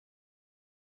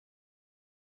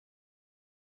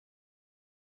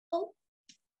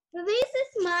This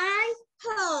is my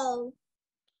home.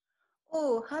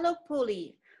 Oh, hello,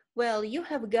 Polly. Well, you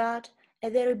have got a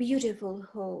very beautiful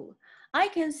hole. I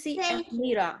can see a Thank you.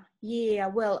 mirror. Yeah,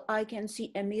 well, I can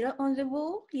see a mirror on the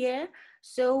wall. Yeah,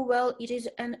 so, well, it is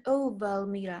an oval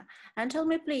mirror. And tell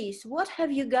me, please, what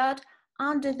have you got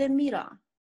under the mirror?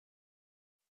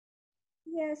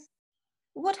 Yes.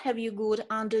 What have you got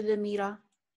under the mirror?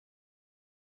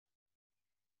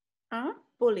 Huh,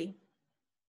 Polly?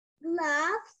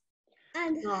 Gloves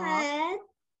and Gloves. hat,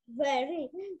 very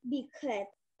big hat,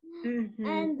 Mm-hmm.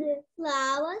 and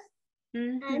flowers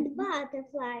and Mm-hmm.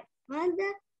 butterfly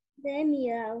under the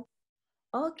mirror.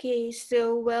 Okay,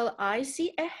 so well, I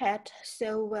see a hat.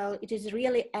 So well, it is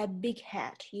really a big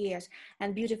hat, yes,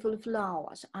 and beautiful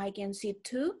flowers. I can see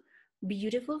two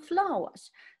beautiful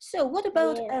flowers. So what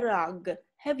about Yes. a rug?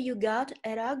 Have you got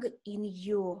a rug in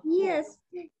your Yes,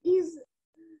 home? is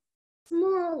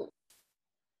small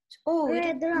Oh, it is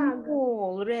red rug.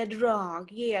 small red rug,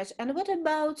 yes. And what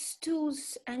about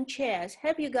stools and chairs?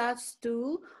 Have you got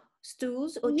stools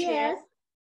or chairs? Yes,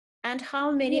 And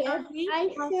how many yes, are they?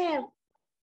 I have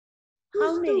two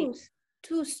How many? stools.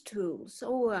 Two stools.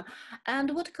 Oh,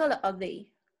 and what color are they?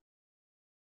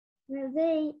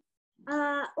 They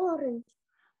are orange.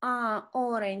 Ah,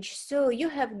 orange. So you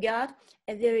have got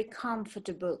a very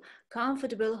comfortable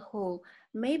hole.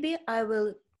 Maybe I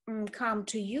will come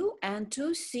to you and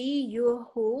to see your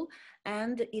hole,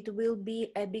 and it will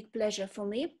be a big pleasure for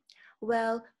me,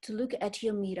 well, to look at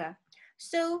your mirror.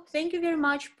 So thank you very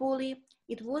much, Polly.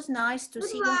 It was nice to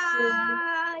see your hole.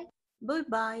 Goodbye.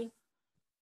 Bye-bye.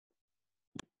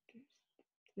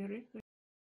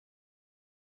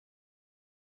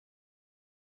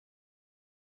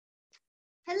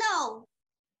 Hello.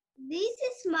 This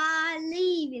is my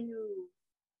living room.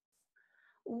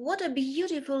 What a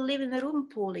beautiful living room,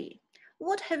 Polly.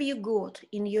 What have you got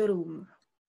in your room?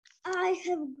 I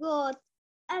have got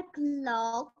a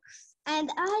clock and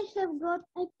I have got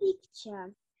a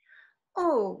picture.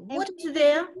 Oh, what is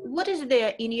there? What is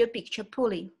there in your picture,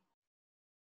 Polly?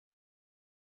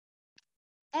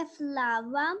 A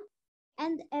flower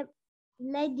and a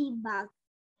ladybug.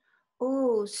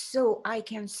 Oh, so I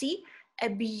can see a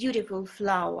beautiful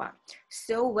flower.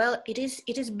 So well, it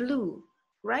is blue,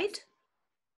 right?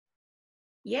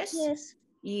 Yes? Yes.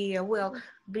 Yeah, well,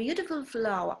 beautiful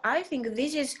flower. I think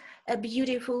this is a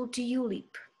beautiful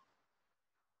tulip.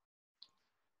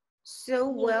 So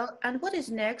Yes. well, and what is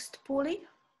next, Polly?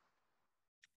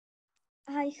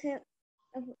 I have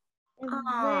a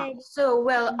Ah, very so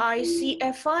well, I see big,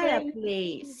 a very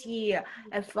fireplace here.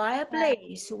 A fire.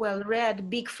 fireplace, well, red,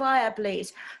 big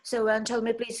fireplace. So, and tell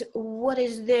me, please, what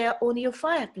is there on your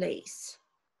fireplace?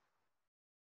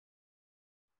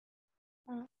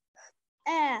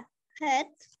 A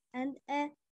hat and a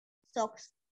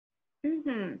socks.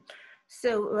 Mm-hmm.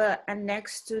 So, and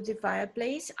next to the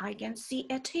fireplace, I can see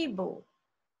a table.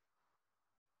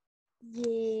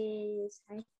 Yes,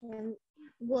 I have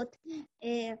got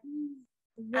a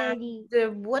very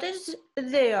And what is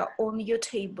there on your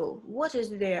table? What is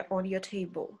there on your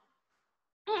table?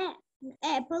 an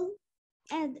apple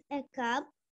and a cup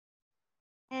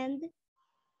and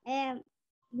a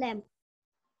lamp.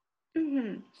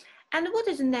 Mm-hmm. And what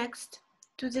is next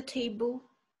to the table?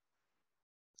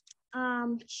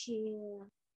 Armchair.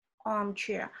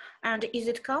 Armchair. And is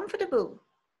it comfortable?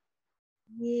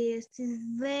 Yes, it's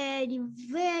very,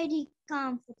 very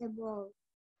comfortable.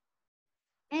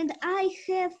 And I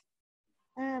have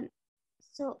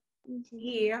so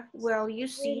Here, well, you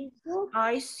see, very soft,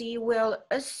 I see, well,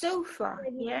 a sofa.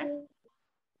 very Yeah. good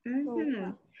Mm-hmm.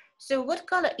 sofa. So what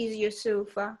color is your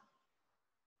sofa?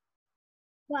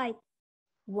 White.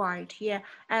 White, yeah.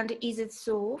 And is it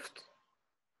soft?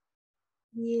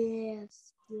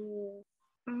 Yes, yes.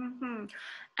 Mm-hmm.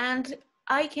 And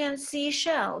I can see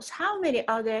shelves. How many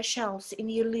are there shelves in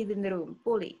your living room,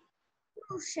 Polly?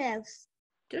 Two shelves.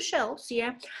 Two shelves,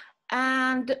 yeah.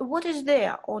 And what is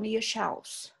there on your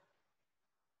shelves?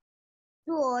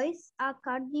 Toys,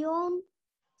 accordion,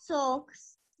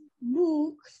 socks,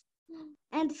 books,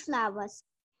 and flowers.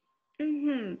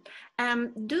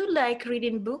 Mm-hmm. Do you like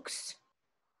reading books?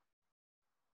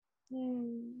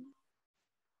 Mm,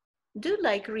 Do you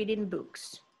like reading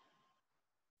books?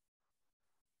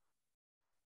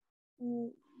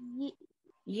 mm,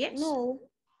 Yes. no.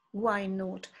 Why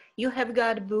not? You have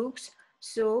got books,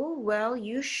 so well,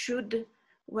 you should,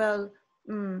 well,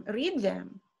 read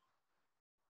them.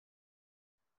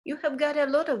 You have got a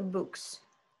lot of books.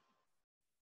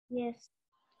 Yes.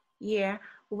 Yeah,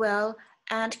 well,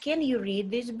 and can you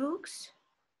read these books?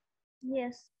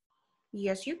 Yes.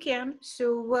 Yes, you can.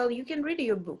 So, well, you can read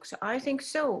your books. I think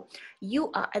so.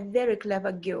 You are a very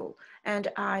clever girl, and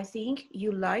I think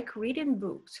you like reading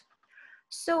books.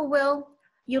 So, well,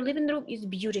 your living room is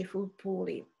beautiful,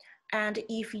 Polly. And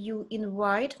if you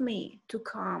invite me to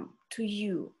come to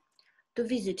you, to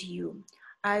visit you,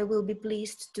 I will be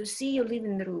pleased to see your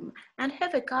living room and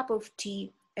have a cup of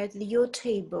tea at your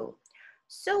table.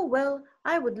 So, well,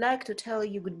 I would like to tell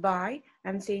you goodbye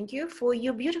and thank you for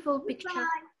your beautiful picture.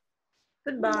 Goodbye.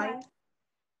 Goodbye. Goodbye.